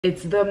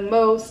It's the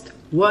most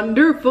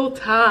wonderful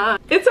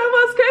time. It's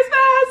almost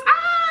Christmas.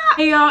 Ah!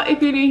 Hey y'all,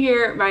 if you're new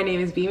here, my name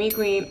is Beamy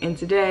Queen, and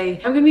today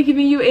I'm gonna be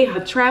giving you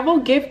a travel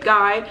gift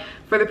guide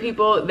for the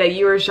people that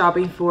you are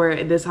shopping for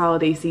this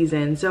holiday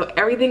season. So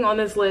everything on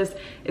this list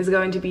is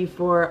going to be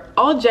for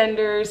all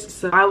genders.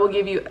 So I will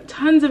give you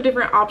tons of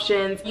different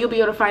options. You'll be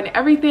able to find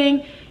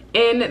everything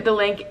in the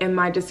link in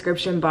my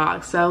description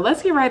box. So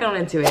let's get right on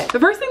into it. The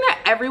first thing that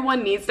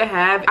everyone needs to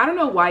have, I don't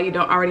know why you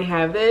don't already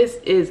have this,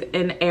 is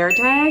an air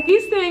tag.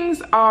 These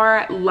things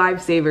are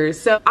lifesavers.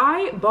 So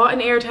I bought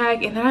an air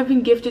tag and then I've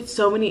been gifted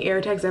so many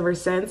air tags ever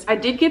since. I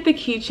did get the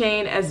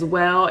keychain as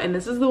well, and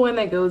this is the one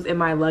that goes in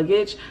my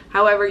luggage.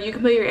 However, you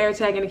can put your air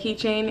tag in a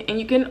keychain, and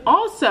you can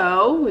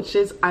also, which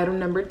is item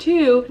number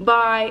 2,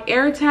 buy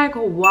air tag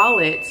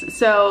wallets.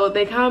 So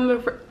they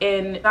come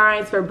in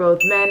designs for both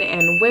men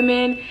and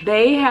women.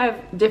 They have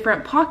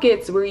different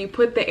pockets where you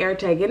put the air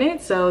tag in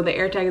it. So the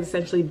air tag is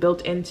essentially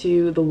built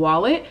into the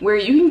wallet where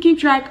you can keep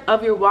track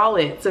of your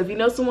wallet. So if you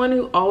know someone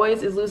who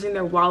always is losing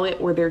their wallet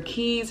or their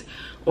keys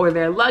or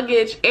their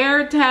luggage,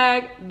 air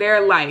tag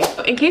their life.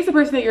 In case the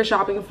person that you're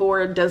shopping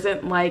for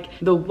doesn't like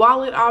the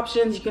wallet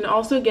options, you can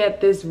also get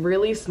this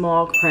really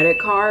small credit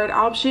card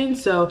option.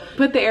 So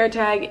put the air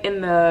tag in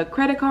the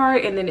credit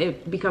card and then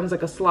it becomes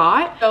like a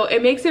slot. So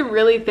it makes it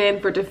really thin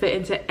for it to fit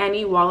into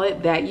any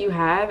wallet that you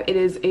have. It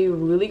is a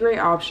really great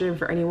option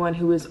for anyone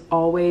who is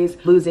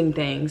always losing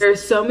things.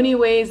 There's so many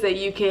ways that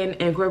you can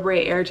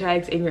incorporate air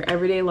tags in your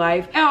everyday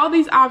life, and all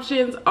these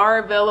options are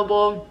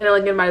available in a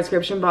link in my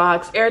description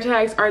box. Air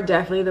tags are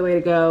definitely the way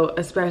to go,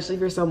 especially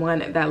for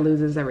someone that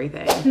loses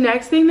everything.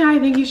 Next thing that I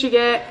think you should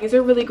get, these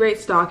are really great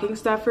stocking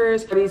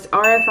stuffers. These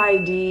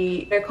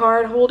RFID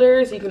card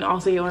holders. You can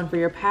also get one for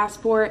your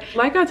passport.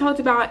 Like I talked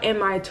about in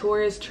my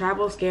tourist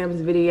travel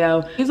scams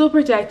video, these will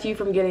protect you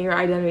from getting your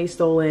identity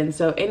stolen.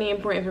 So any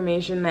important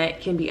information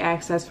that can be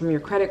accessed from your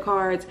credit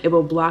cards, it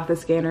will block the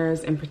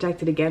scanners and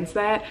protect it against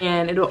that.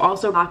 And it'll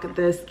also block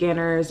the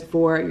scanners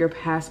for your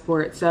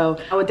passport. So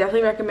I would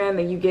definitely recommend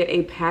that you get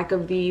a pack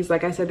of these.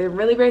 Like I said, they're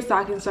really great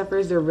stocking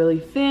stuffers. They're really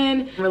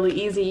thin, really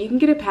easy. You can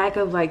get a pack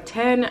of like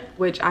 10,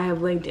 which I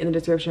have linked in the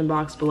description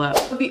box below.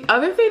 The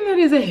other thing that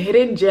is a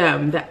hidden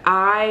gem that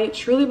I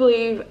truly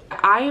believe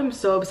I am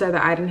so upset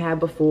that I didn't have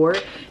before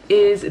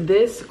is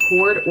this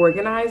cord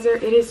organizer.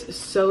 It is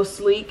so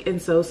sleek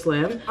and so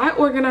slim. I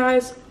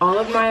organize all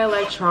of my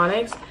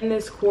electronics in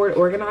this cord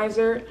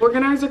organizer.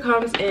 Organizer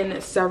comes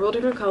in several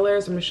different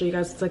colors. I'm gonna show you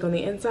guys what's like on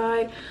the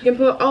inside. You can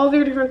put all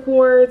their different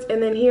cords,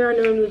 and then here I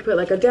normally put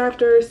like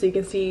adapters, so you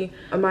can see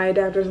my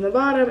adapters on the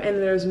bottom, and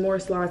there's more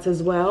slots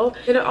as well.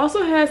 And it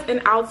also has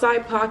an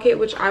outside pocket,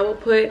 which I will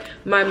put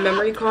my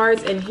memory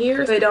cards in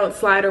here so they don't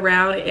slide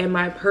around in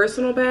my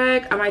personal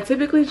bag. I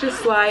typically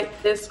just slide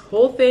this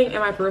whole thing in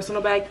my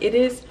personal bag. It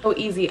is so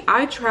easy.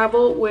 I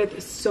travel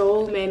with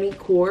so many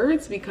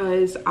cords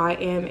because I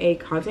am a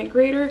content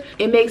creator.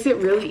 It makes it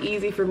really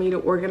easy for me to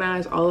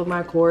organize all of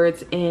my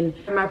cords in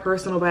my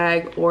personal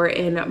bag or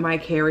in my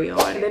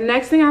carry-on. The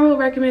next thing I will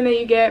recommend that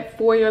you get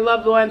for your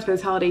loved ones for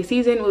this holiday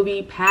season will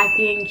be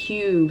packing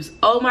cubes.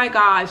 Oh my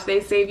gosh, they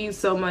save you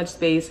so much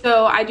space.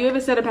 So I do have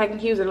a set of packing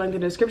cubes that are linked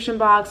in the description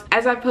box.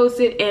 As I've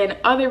posted in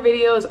other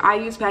videos, I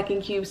use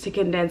packing cubes to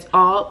condense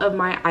all of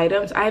my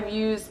items. I've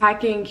used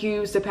packing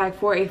cubes to pack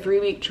for a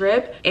 3-week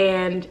trip,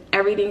 and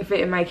everything fit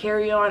in my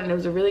carry-on, and it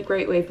was a really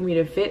great way for me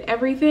to fit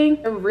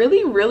everything. They're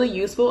really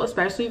useful,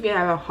 especially if you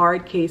have a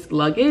hard case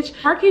luggage.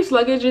 Hard case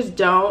luggages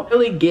don't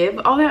really give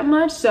all that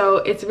much, so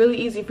it's really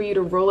easy for you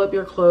to roll up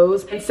your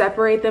clothes and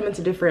separate them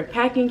into different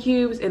packing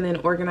cubes and then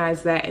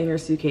organize that in your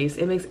suitcase.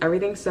 It makes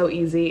everything so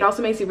easy. It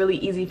also makes it really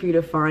easy for you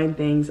to find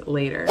things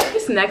later.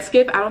 This next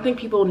gift I don't think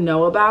people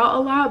know about a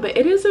lot, but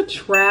it is a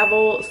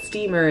travel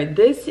steamer.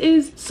 This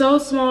is so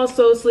small,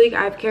 so sleek.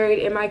 I've carried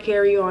in my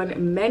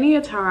carry-on many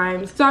a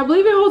times. So I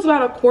believe it holds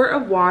about a quart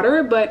of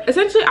water, but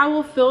essentially I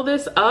will fill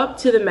this up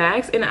to the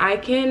max and I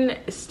can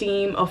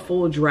steam a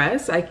full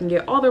dress. I can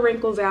get all the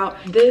wrinkles out.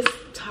 This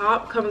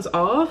top comes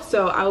off,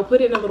 so I will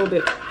put it in a little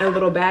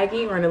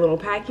baggie or in a little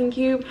packing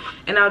cube,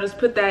 and I'll just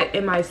put that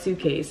in my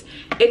suitcase.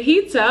 It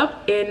heats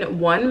up in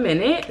 1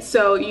 minute,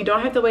 so you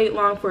don't have to wait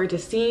long for it to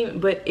steam,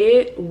 but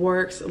it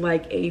works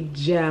like a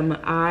gem.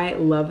 I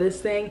love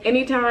this thing.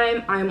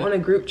 Anytime I'm on a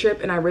group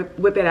trip and I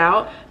whip it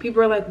out,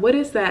 people are like, what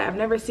is that? I've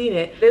never seen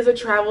it. It is a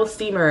travel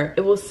steamer.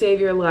 It will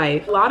save your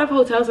life. A lot of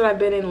hotels that I've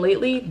been in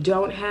lately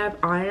don't have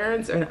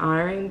irons or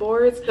ironing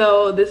boards,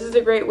 so this is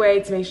a great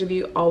way to make sure that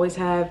you always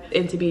have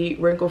and to be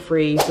wrinkle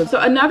free. So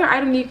another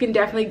item you can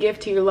definitely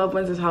gift to your loved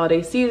ones this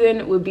holiday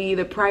season would be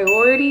the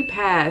Priority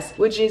Pass,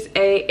 which is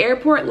a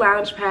airport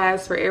lounge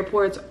pass for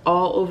airports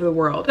all over the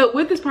world. So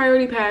with this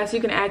Priority Pass, you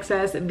can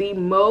access the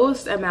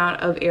most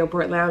amount of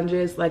airport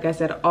lounges, like I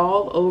said,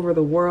 all over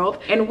the world.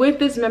 And with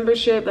this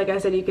membership, like I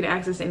said, you can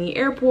access any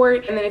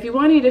airport. And then if you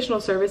want any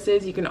additional services,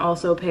 services, you can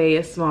also pay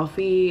a small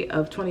fee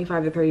of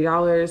 $25 to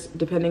 $30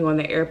 depending on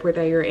the airport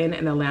that you're in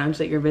and the lounge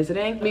that you're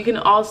visiting. You can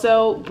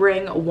also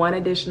bring one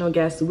additional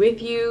guest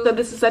with you. So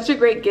this is such a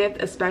great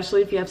gift,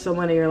 especially if you have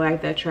someone in your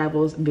life that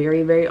travels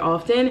very, very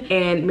often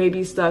and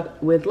maybe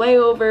stuck with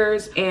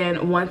layovers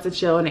and wants to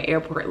chill in an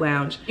airport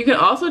lounge. You can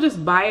also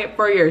just buy it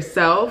for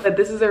yourself, but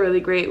this is a really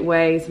great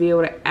way to be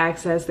able to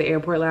access the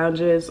airport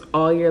lounges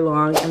all year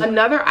long. And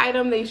another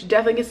item that you should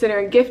definitely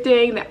consider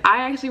gifting that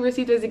I actually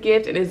received as a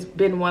gift and has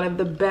been one of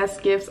the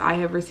best gifts I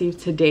have received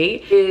to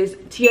date is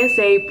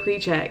TSA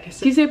PreCheck.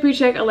 So TSA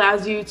PreCheck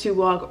allows you to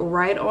walk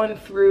right on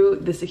through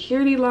the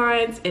security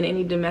lines in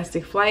any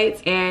domestic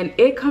flights, and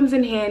it comes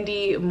in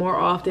handy more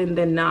often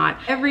than not.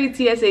 Every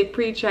TSA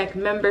PreCheck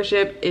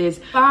membership is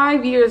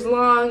 5 years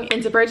long,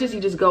 and to purchase you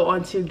just go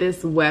onto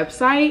this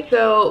website.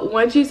 So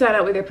once you sign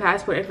up with your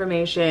passport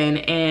information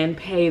and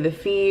pay the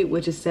fee,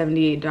 which is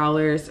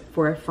 $78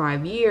 for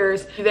 5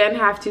 years, you then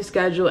have to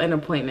schedule an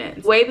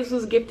appointment. The way this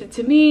was gifted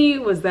to me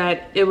was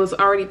that it was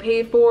already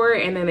paid for,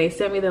 and then they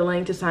sent me the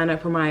link to sign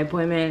up for my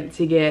appointment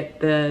to get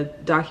the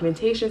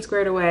documentation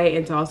squared away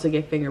and to also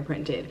get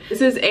fingerprinted.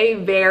 This is a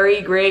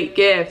very great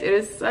gift. It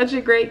is such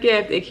a great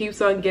gift. It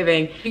keeps on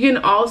giving. You can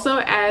also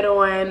add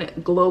on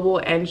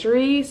global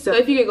entry. So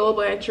if you get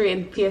global entry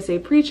in TSA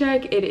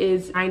PreCheck, it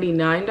is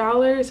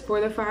 $99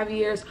 for the 5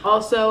 years.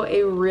 Also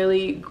a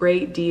really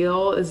great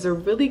deal. This is a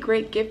really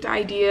great gift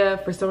idea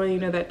for someone you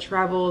know that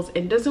travels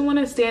and doesn't want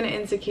to stand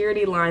in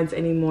security lines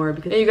anymore.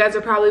 Because you guys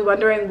are probably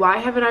wondering, why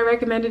haven't I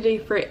recommended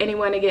it for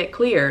anyone to get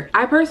Clear?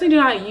 I personally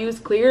do not use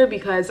Clear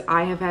because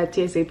I have had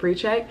TSA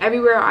PreCheck.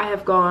 Everywhere I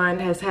have gone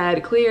has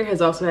had Clear,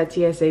 has also had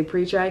TSA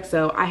PreCheck,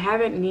 so I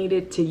haven't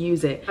needed to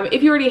use it.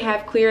 If you already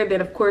have Clear,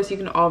 then of course you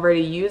can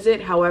already use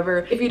it.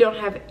 However, if you don't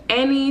have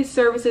any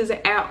services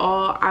at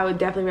all, I would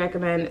definitely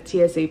recommend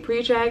TSA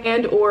PreCheck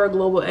and or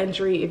global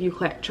entry if you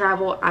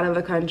travel out of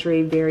the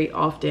country very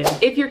often.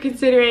 If you're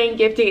considering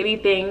gifting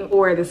anything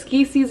for the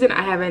ski season,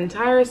 I have an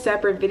entire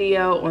separate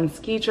video on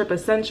ski trip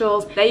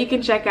essentials that you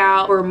can check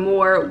out for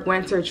more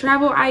winter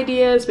travel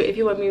ideas. But if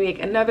you want me to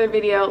make another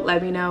video,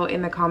 let me know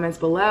in the comments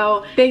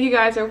below. Thank you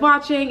guys for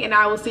watching, and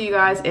I will see you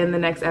guys in the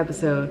next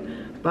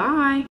episode. Bye.